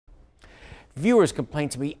Viewers complain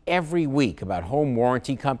to me every week about home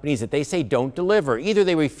warranty companies that they say don't deliver. Either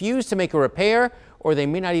they refuse to make a repair or they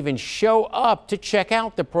may not even show up to check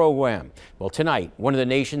out the program. Well, tonight, one of the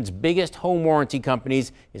nation's biggest home warranty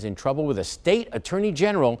companies is in trouble with a state attorney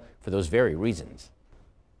general for those very reasons.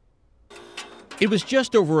 It was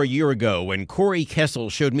just over a year ago when Corey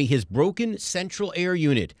Kessel showed me his broken central air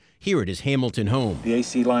unit here at his Hamilton home. The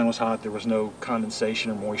AC line was hot. There was no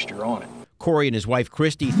condensation or moisture on it. Corey and his wife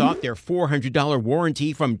Christy thought their $400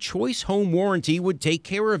 warranty from Choice Home Warranty would take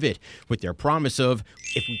care of it, with their promise of,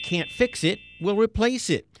 if we can't fix it, we'll replace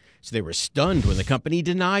it. So they were stunned when the company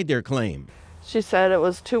denied their claim. She said it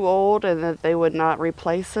was too old and that they would not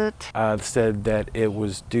replace it. Said that it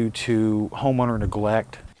was due to homeowner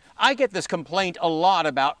neglect. I get this complaint a lot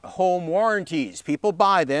about home warranties. People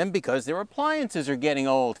buy them because their appliances are getting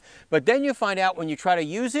old. But then you find out when you try to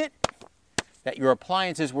use it that your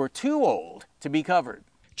appliances were too old to be covered.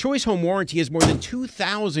 Choice Home Warranty has more than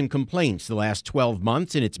 2,000 complaints the last 12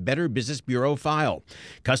 months in its Better Business Bureau file.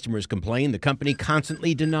 Customers complain the company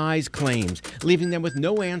constantly denies claims, leaving them with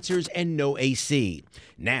no answers and no AC.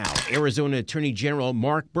 Now, Arizona Attorney General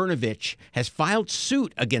Mark Brnovich has filed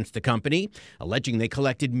suit against the company, alleging they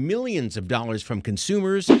collected millions of dollars from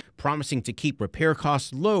consumers, promising to keep repair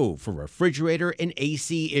costs low for refrigerator and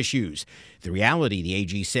AC issues. The reality, the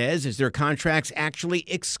AG says, is their contracts actually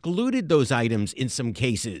excluded those items in some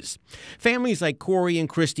cases. Families like Corey and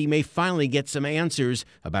Christy may finally get some answers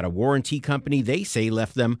about a warranty company they say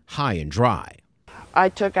left them high and dry. I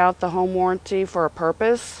took out the home warranty for a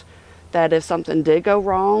purpose, that if something did go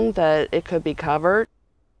wrong, that it could be covered.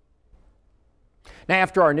 Now,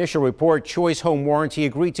 after our initial report, Choice Home Warranty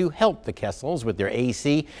agreed to help the Kessels with their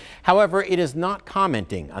AC. However, it is not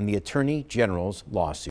commenting on the Attorney General's lawsuit.